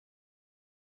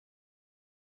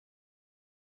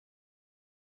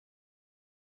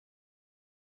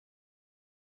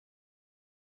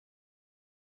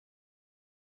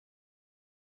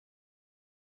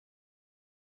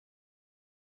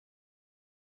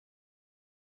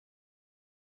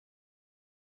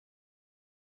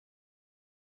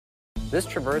This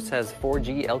Traverse has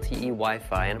 4G LTE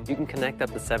Wi-Fi, and you can connect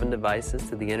up to 7 devices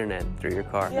to the internet through your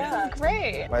car. Yeah,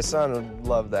 great. My son would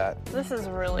love that. This is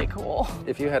really cool.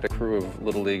 If you had a crew of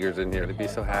little leaguers in here, they'd be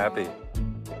so happy.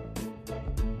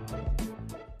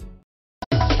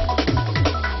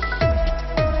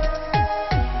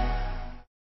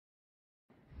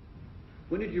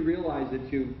 When did you realize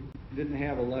that you didn't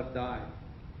have a left eye?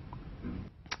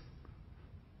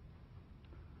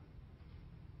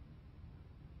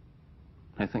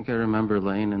 I think I remember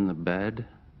laying in the bed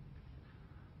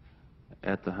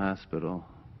at the hospital.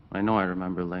 I know I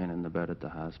remember laying in the bed at the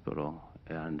hospital,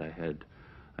 and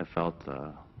I felt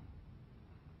a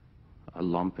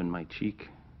lump in my cheek,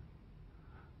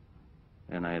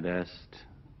 and I had asked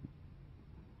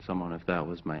someone if that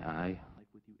was my eye.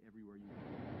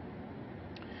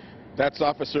 That's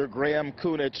Officer Graham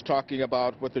Kunich talking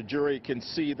about what the jury can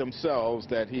see themselves,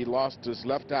 that he lost his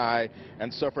left eye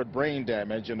and suffered brain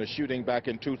damage in a shooting back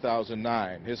in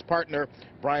 2009. His partner,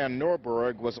 Brian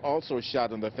Norberg, was also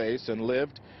shot in the face and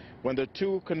lived when the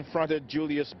two confronted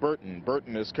Julius Burton.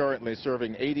 Burton is currently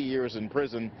serving 80 years in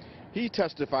prison. He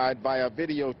testified via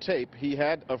videotape he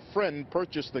had a friend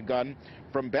purchase the gun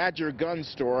from Badger Gun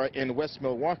Store in West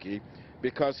Milwaukee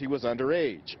because he was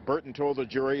underage. Burton told the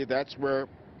jury that's where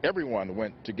everyone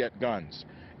went to get guns.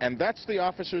 And that's the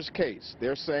officer's case.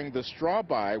 They're saying the straw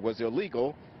buy was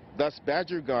illegal, thus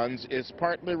Badger Guns is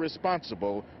partly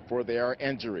responsible for their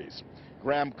injuries.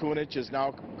 Graham Kunich is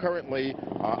now currently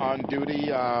on duty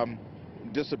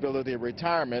disability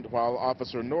retirement, while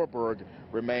Officer Norberg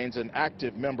remains an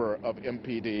active member of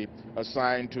MPD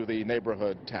assigned to the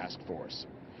Neighborhood Task Force.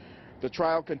 The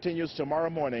trial continues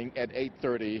tomorrow morning at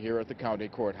 8:30 here at the county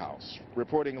courthouse.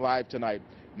 Reporting live tonight,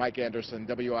 Mike Anderson,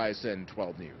 WISN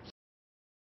 12 News.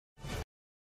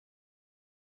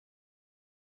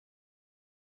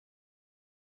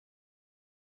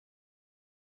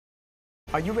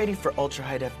 Are you ready for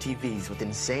ultra-high def TVs with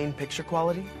insane picture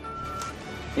quality?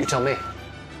 You tell me.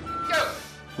 Go!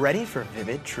 Ready for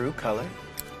vivid, true color?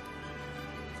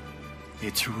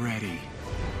 It's ready.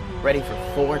 Ready for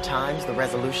 4 times the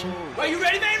resolution? Are you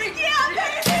ready, baby?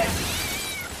 Yeah, baby!